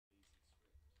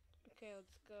Okay,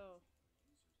 let's go.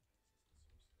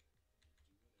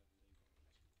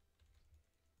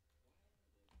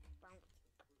 Bounce,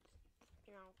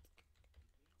 bounce,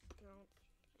 bounce,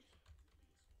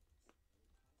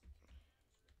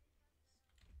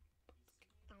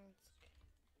 bounce,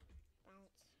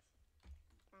 bounce,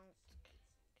 bounce,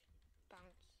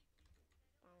 bounce,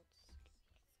 bounce.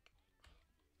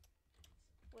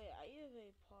 Wait, I have a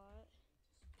pot.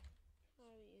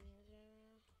 I'll be using this right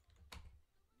now.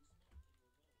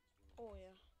 Oh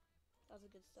yeah, that's the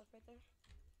good stuff right there.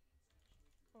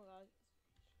 Oh god.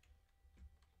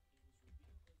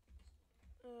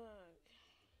 Okay.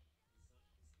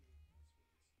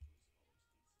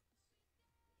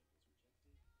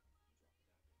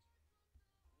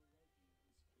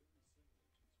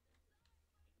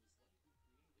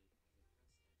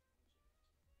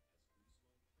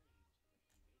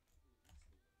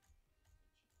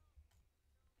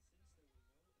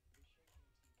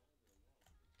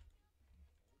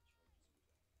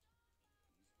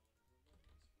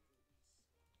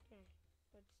 Okay,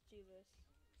 let's do this.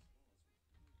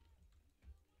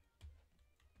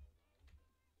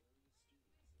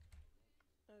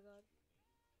 Oh god.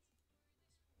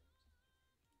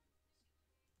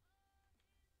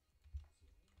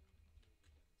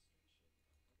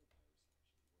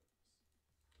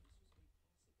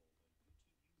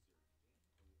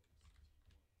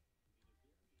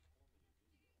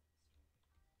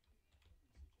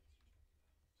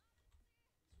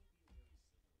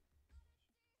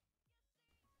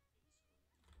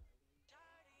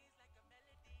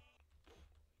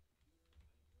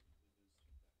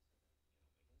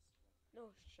 No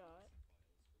shot.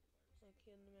 I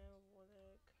killed the man with one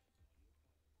egg.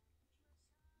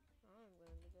 I'm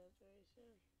gonna do that very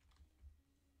soon.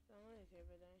 It's not my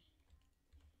favorite day.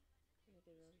 I'm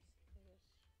gonna run, I guess.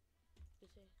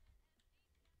 You say?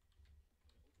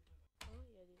 Oh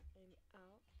yeah, dude. I'm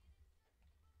out.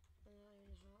 I don't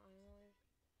even know how I'm alive.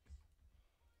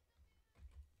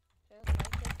 Okay,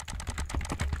 let's go.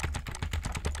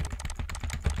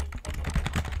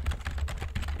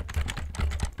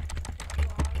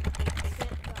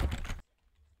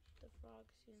 The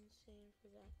frog's insane for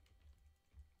that.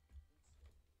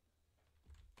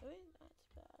 Okay, that's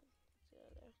bad. Let's go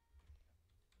there.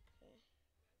 Okay.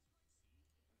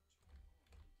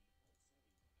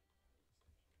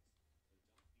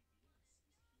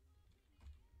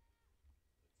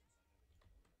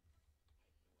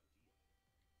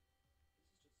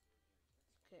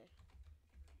 Okay.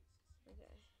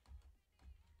 Okay.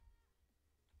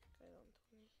 Got on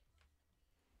 20.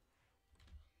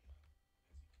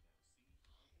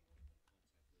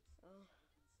 Oh.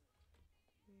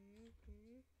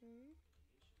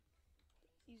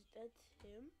 That's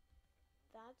him?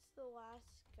 That's the last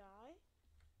guy?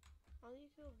 How do you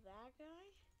kill that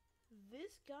guy?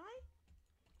 This guy?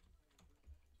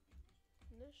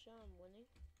 No shot I'm winning.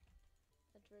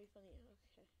 That's very funny.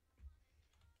 Okay.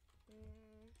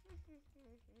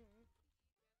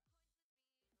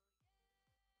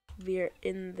 We're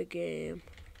in the game.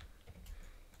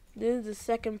 This is the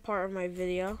second part of my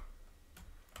video.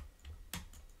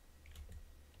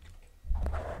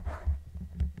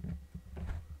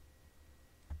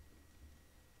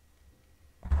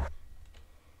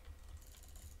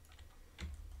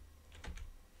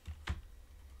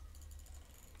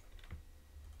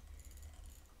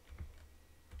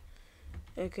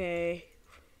 Okay,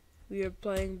 we are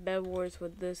playing Bedwars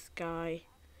with this guy.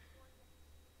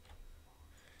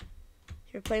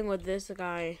 You're playing with this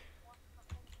guy.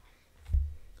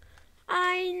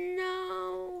 I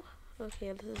know.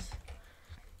 Okay,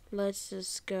 let's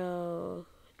just go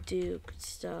do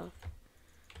stuff.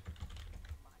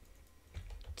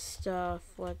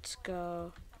 Let's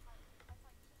go.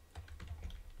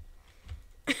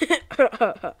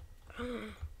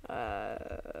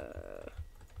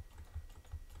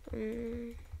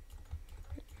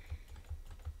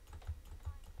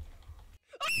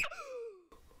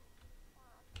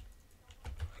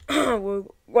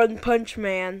 One Punch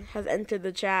Man has entered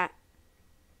the chat.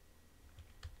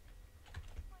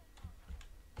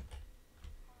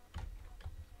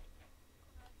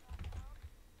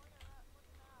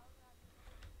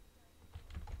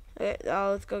 Okay,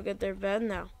 let's go get their bed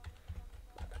now.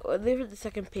 We'll leave it the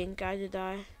second pink guy to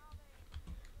die.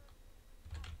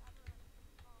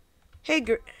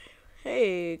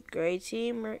 Hey, gray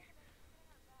team.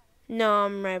 No,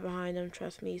 I'm right behind him.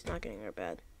 Trust me, he's not getting our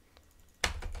bed.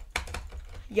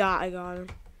 Yeah, I got him.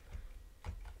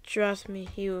 Trust me,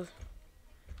 he was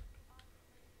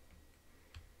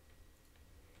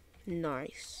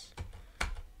nice.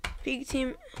 Pink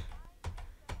team.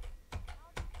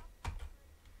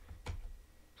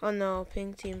 Oh no,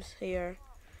 pink team's here.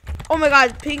 Oh my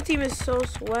god, pink team is so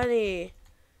sweaty.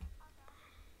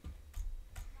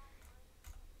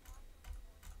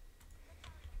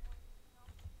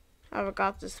 I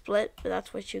forgot to split, but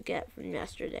that's what you get from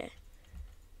yesterday.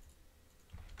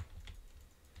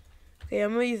 Okay,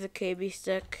 I'm gonna use a KB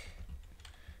stick.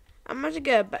 I'm gonna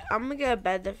get a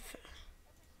bed.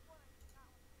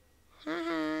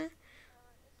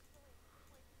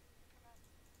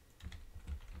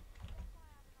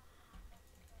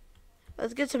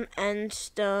 Let's get some end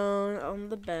stone on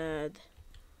the bed.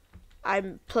 I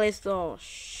placed oh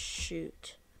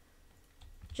shoot.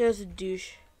 Just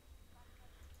douche.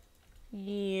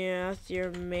 Yeah, that's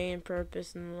your main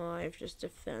purpose in life. Just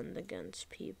defend against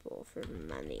people for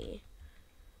money.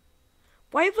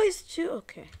 Why you place 2?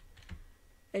 Okay.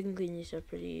 I can clean these up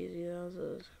pretty easy. That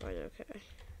was quite okay.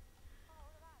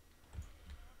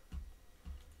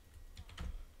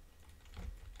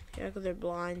 Yeah, because they're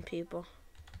blind people.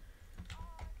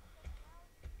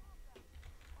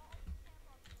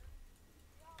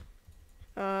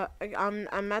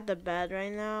 I'm at the bed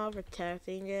right now,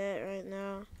 protecting it right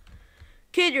now.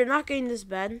 Kid, you're not getting this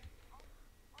bed.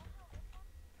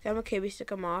 Okay, I'm a KB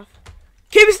stick him off.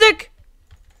 KB stick!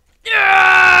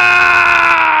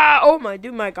 Yeah! Oh my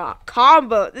dude, my god,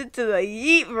 combo into the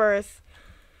yeetverse.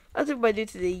 I took my dude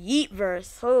to the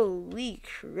yeetverse. Holy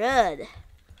crud!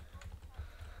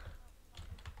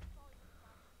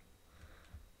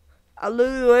 I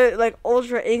literally went like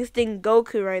Ultra Instinct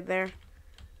Goku right there.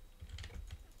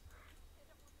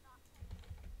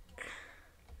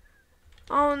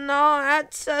 Oh no,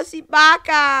 that's sussy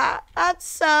baka. That's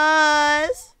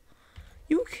sus.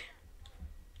 You.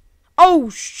 Oh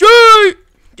shit,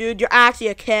 dude, you're actually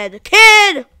a kid.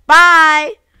 Kid,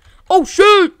 bye. Oh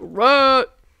shit, rat.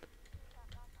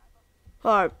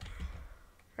 Our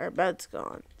bed's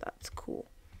gone. That's cool.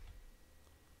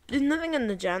 There's nothing in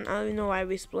the gen. I don't even know why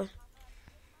we split.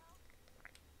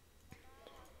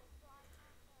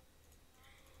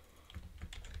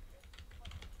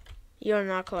 You're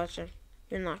not clutching.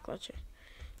 You're not clutching.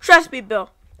 Trust me, Bill.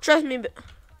 Trust me, Bill.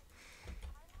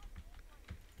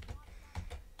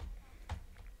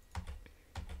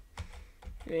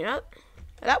 Yeah.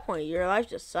 At that point, your life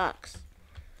just sucks.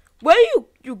 Where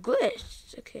you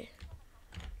glitched? Okay.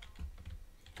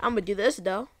 I'm gonna do this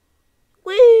though.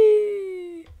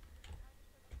 Whee!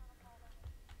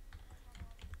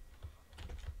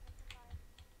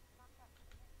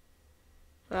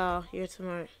 Oh, you're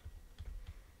smart.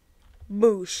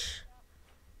 Boosh.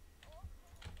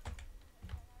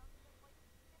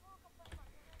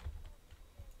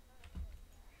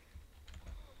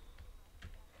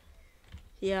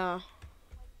 Yeah.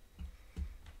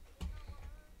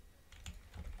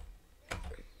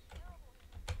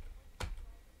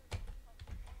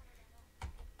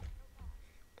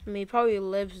 I mean, he probably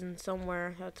lives in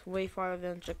somewhere that's way farther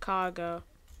than Chicago.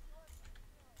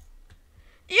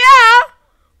 Yeah!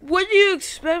 What do you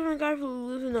expect from a guy who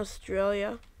lives in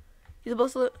Australia? He's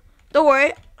supposed to live. Don't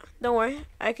worry. Don't worry.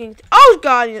 I can. Oh,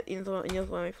 God! You need to let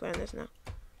me plan this now.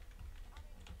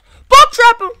 Bug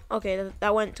trap him! Okay,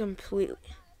 that went completely.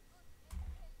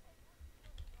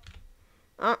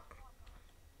 Come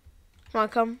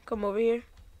on, come over here.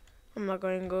 I'm not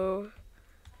going to go.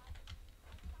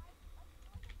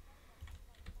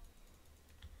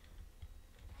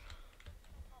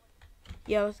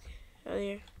 Yeah, let's get out of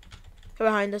here. Come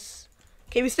behind us.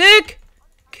 KB stick!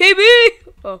 KB!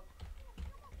 Oh.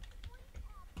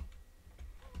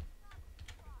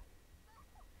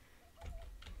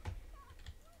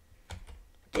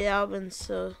 Yeah, I've been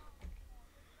so.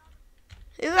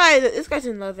 This guy's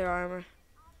in leather armor.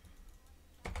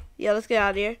 Yeah, let's get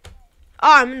out of here.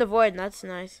 Oh, I'm in the void. That's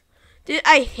nice. Dude,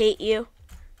 I hate you.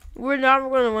 We're not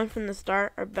going to win from the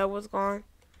start. Our bed was gone.